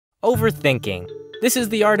Overthinking. This is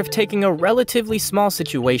the art of taking a relatively small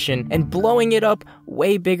situation and blowing it up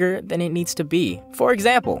way bigger than it needs to be. For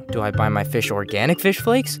example, do I buy my fish organic fish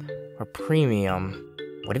flakes or premium?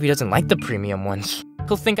 What if he doesn't like the premium ones?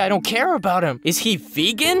 He'll think I don't care about him. Is he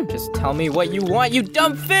vegan? Just tell me what you want, you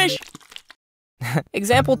dumb fish!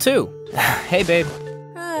 Example 2. Hey, babe.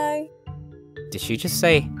 Hi. Did she just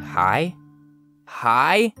say hi?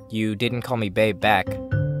 Hi? You didn't call me babe back.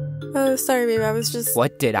 Oh, sorry, babe, I was just...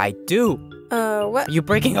 What did I do? What? Are you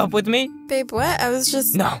breaking up with me? Babe, what? I was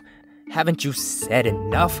just... No, haven't you said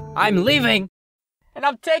enough? I'm leaving! And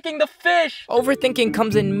I'm taking the fish! Overthinking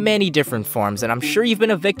comes in many different forms, and I'm sure you've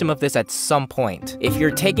been a victim of this at some point. If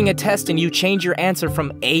you're taking a test and you change your answer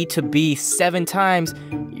from A to B 7 times,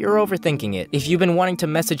 you're overthinking it. If you've been wanting to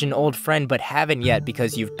message an old friend but haven't yet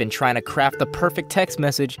because you've been trying to craft the perfect text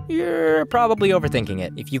message, you're probably overthinking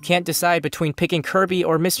it. If you can't decide between picking Kirby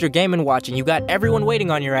or Mr. Game & Watch and you got everyone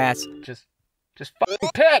waiting on your ass, just fucking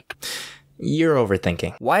pick! You're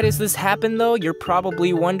overthinking. Why does this happen though? You're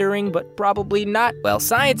probably wondering, but probably not. Well,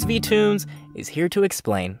 TonyvToons is here to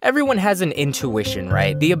explain. Everyone has an intuition,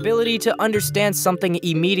 right? The ability to understand something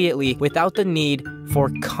immediately without the need for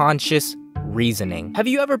conscious reasoning. Have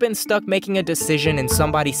you ever been stuck making a decision and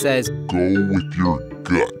somebody says, "Go with your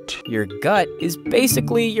gut"? Your gut is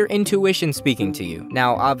basically your intuition speaking to you.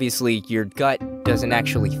 Now, obviously, your gut doesn't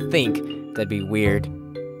actually think. That'd be weird.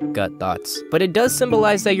 Gut thoughts. But it does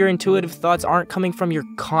symbolize that your intuitive thoughts aren't coming from your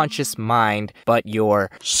conscious mind, but your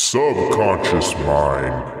subconscious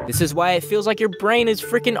mind. This is why it feels like your brain is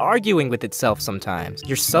freaking arguing with itself sometimes.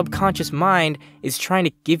 Your subconscious mind is trying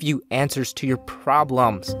to give you answers to your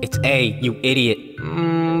problems. It's A, you idiot.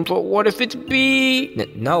 But what if it's B?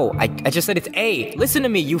 No, I just said it's A. Listen to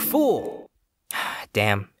me, you fool.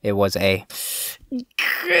 Damn, it was A.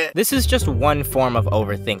 This is just one form of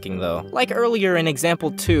overthinking though. Like earlier in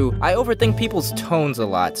example 2, I overthink people's tones a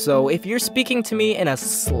lot, so if you're speaking to me in a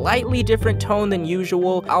slightly different tone than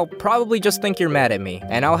usual, I'll probably just think you're mad at me,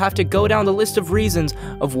 and I'll have to go down the list of reasons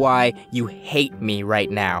of why you hate me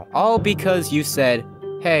right now. All because you said,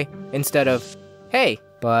 hey, instead of, hey.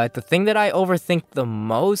 But the thing that I overthink the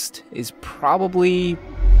most is probably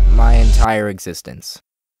my entire existence.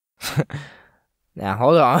 Now,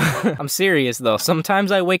 hold on. I'm serious, though.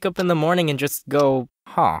 Sometimes I wake up in the morning and just go,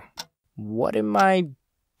 what am I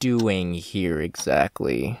doing here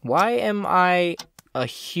exactly? Why am I a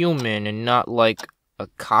human and not like a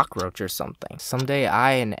cockroach or something? Someday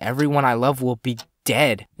I and everyone I love will be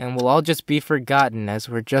dead, and we'll all just be forgotten as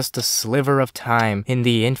we're just a sliver of time in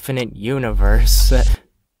the infinite universe.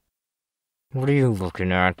 What are you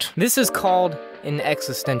looking at? This is called an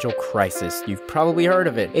existential crisis. You've probably heard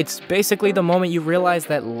of it. It's basically the moment you realize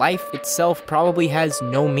that life itself probably has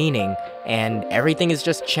no meaning and everything is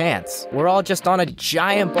just chance. We're all just on a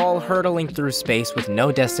giant ball hurtling through space with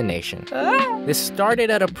no destination. This started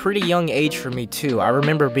at a pretty young age for me too. I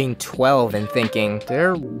remember being 12 and thinking,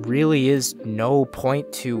 there really is no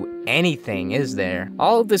point to anything, is there?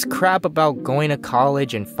 All of this crap about going to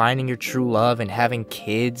college and finding your true love and having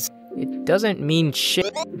kids, it doesn't mean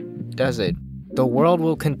shit, does it? The world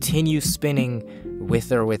will continue spinning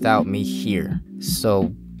with or without me here. So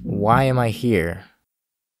why am I here?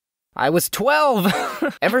 I was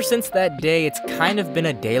 12! Ever since that day, it's kind of been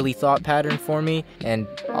a daily thought pattern for me, and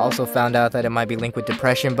also found out that it might be linked with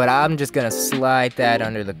depression, but I'm just gonna slide that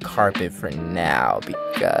under the carpet for now,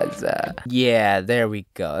 because, yeah, there we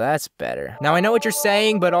go, that's better. Now, I know what you're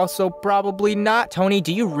saying, but also probably not. Tony,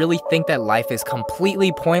 do you really think that life is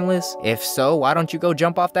completely pointless? If so, why don't you go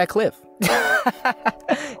jump off that cliff?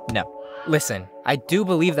 No. Listen, I do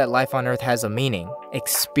believe that life on Earth has a meaning.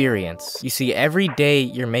 Experience. You see, every day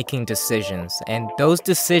you're making decisions, and those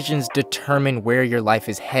decisions determine where your life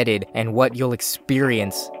is headed and what you'll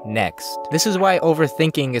experience next. This is why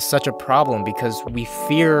overthinking is such a problem, because we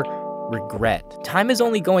fear regret. Time is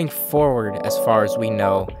only going forward as far as we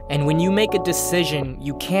know, and when you make a decision,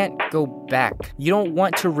 you can't go back. You don't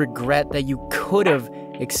want to regret that you could have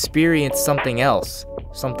experienced something else.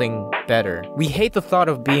 Something better. We hate the thought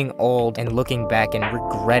of being old and looking back and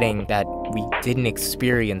regretting that we didn't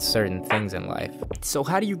experience certain things in life. So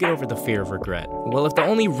how do you get over the fear of regret? Well, if the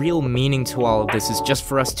only real meaning to all of this is just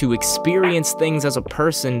for us to experience things as a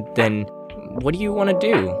person, then what do you want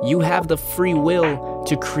to do? You have the free will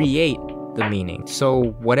to create the meaning.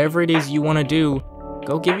 So whatever it is you want to do,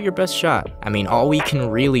 go give it your best shot. I mean, all we can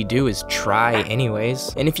really do is try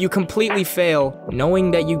anyways. And if you completely fail, knowing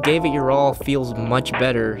that you gave it your all feels much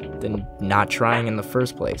better than not trying in the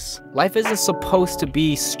first place. Life isn't supposed to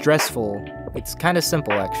be stressful. It's kind of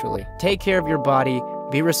simple, actually. Take care of your body,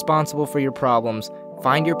 be responsible for your problems,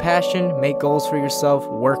 Find your passion, make goals for yourself,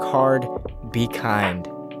 work hard, be kind.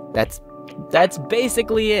 That's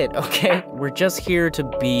basically it, okay? We're just here to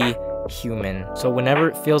be human. So whenever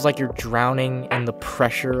it feels like you're drowning in the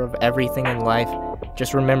pressure of everything in life,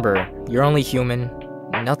 just remember, you're only human.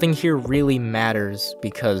 Nothing here really matters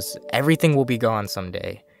because everything will be gone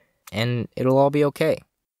someday. And it'll all be okay.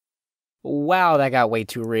 Wow, that got way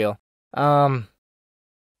too real. Well.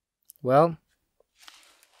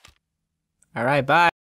 Alright, bye.